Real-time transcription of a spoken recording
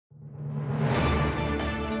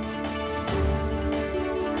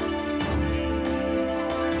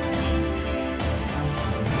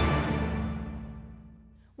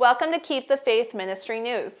Welcome to Keep the Faith Ministry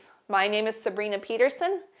News. My name is Sabrina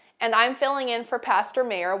Peterson, and I'm filling in for Pastor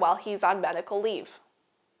Mayer while he's on medical leave.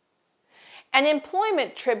 An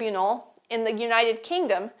employment tribunal in the United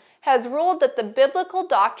Kingdom has ruled that the biblical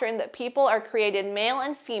doctrine that people are created male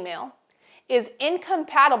and female is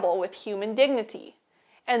incompatible with human dignity,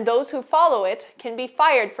 and those who follow it can be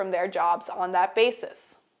fired from their jobs on that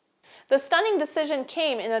basis. The stunning decision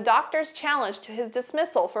came in a doctor's challenge to his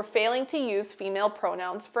dismissal for failing to use female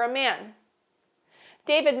pronouns for a man.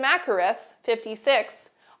 David Macareth, 56,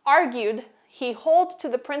 argued he holds to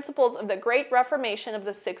the principles of the Great Reformation of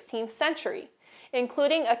the 16th century,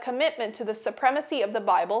 including a commitment to the supremacy of the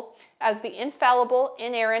Bible as the infallible,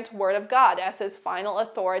 inerrant Word of God as his final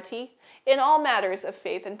authority in all matters of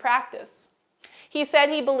faith and practice. He said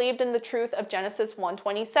he believed in the truth of Genesis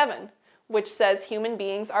 1:27, which says human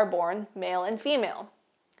beings are born male and female.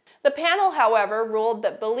 The panel, however, ruled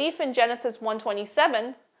that belief in Genesis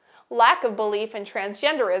 1:27, lack of belief in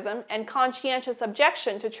transgenderism, and conscientious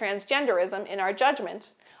objection to transgenderism in our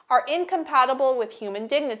judgment are incompatible with human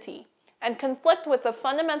dignity and conflict with the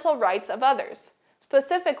fundamental rights of others,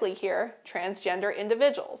 specifically here, transgender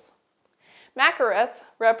individuals. Macareth,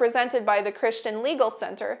 represented by the Christian Legal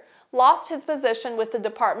Center, lost his position with the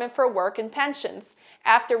Department for Work and Pensions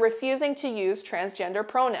after refusing to use transgender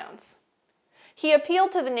pronouns. He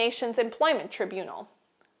appealed to the nation's employment tribunal.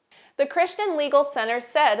 The Christian Legal Center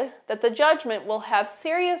said that the judgment will have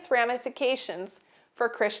serious ramifications for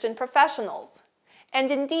Christian professionals, and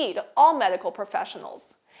indeed all medical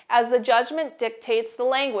professionals, as the judgment dictates the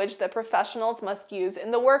language that professionals must use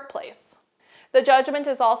in the workplace. The judgment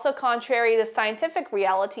is also contrary to scientific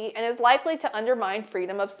reality and is likely to undermine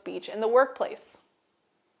freedom of speech in the workplace.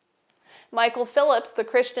 Michael Phillips, the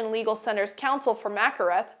Christian Legal Center's counsel for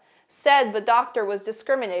Macareth, said the doctor was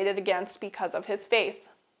discriminated against because of his faith.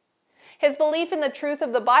 His belief in the truth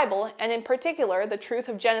of the Bible, and in particular the truth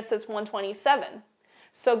of Genesis 1:27,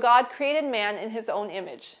 so God created man in his own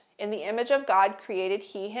image. In the image of God created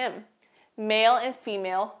he him. Male and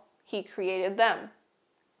female he created them.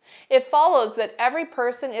 It follows that every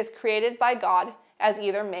person is created by God as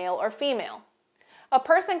either male or female. A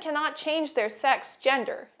person cannot change their sex,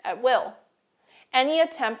 gender, at will. Any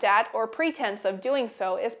attempt at or pretense of doing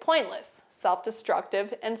so is pointless,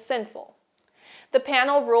 self-destructive, and sinful. The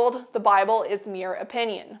panel ruled the Bible is mere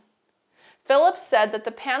opinion. Phillips said that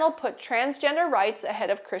the panel put transgender rights ahead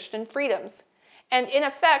of Christian freedoms, and in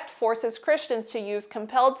effect forces Christians to use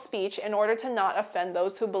compelled speech in order to not offend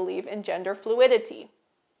those who believe in gender fluidity.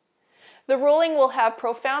 The ruling will have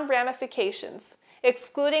profound ramifications,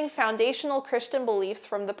 excluding foundational Christian beliefs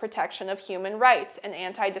from the protection of human rights and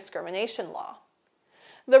anti-discrimination law.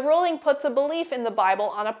 The ruling puts a belief in the Bible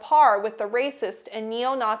on a par with the racist and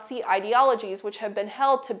neo-Nazi ideologies which have been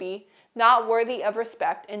held to be not worthy of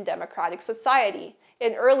respect in democratic society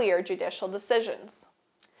in earlier judicial decisions.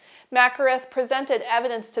 Macareth presented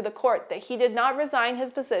evidence to the court that he did not resign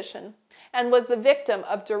his position and was the victim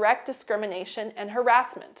of direct discrimination and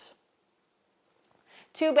harassment.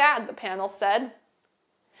 Too bad, the panel said.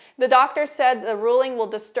 The doctor said the ruling will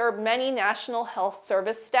disturb many National Health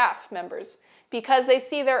Service staff members because they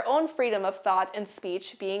see their own freedom of thought and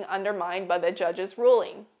speech being undermined by the judge's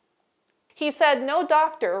ruling. He said no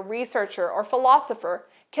doctor, researcher, or philosopher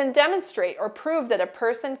can demonstrate or prove that a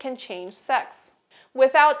person can change sex.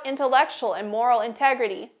 Without intellectual and moral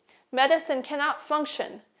integrity, medicine cannot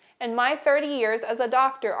function, and my 30 years as a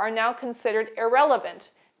doctor are now considered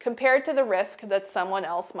irrelevant compared to the risk that someone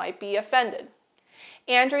else might be offended.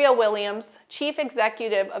 Andrea Williams, chief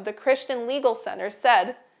executive of the Christian Legal Center,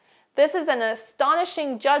 said, "This is an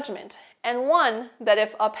astonishing judgment, and one that,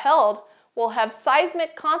 if upheld, will have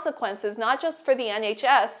seismic consequences not just for the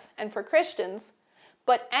NHS and for Christians,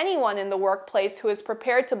 but anyone in the workplace who is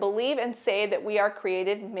prepared to believe and say that we are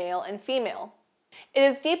created male and female." It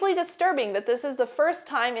is deeply disturbing that this is the first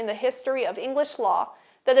time in the history of English law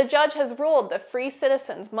that a judge has ruled that free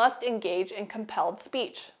citizens must engage in compelled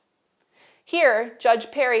speech. Here,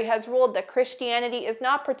 Judge Perry has ruled that Christianity is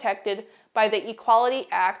not protected by the Equality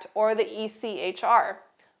Act or the ECHR,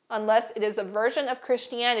 unless it is a version of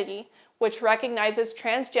Christianity which recognizes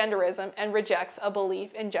transgenderism and rejects a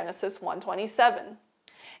belief in Genesis 1:27.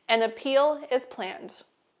 An appeal is planned.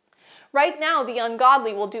 Right now, the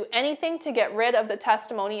ungodly will do anything to get rid of the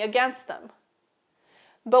testimony against them.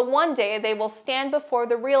 But one day they will stand before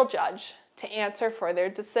the real judge to answer for their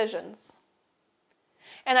decisions.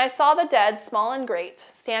 "And I saw the dead, small and great,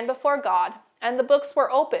 stand before God, and the books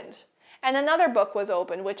were opened. And another book was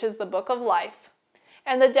opened, which is the book of life.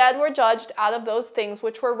 And the dead were judged out of those things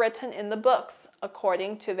which were written in the books,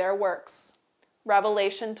 according to their works."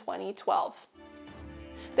 Revelation 20:12.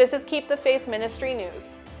 This is Keep the Faith Ministry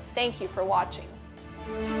News. Thank you for watching.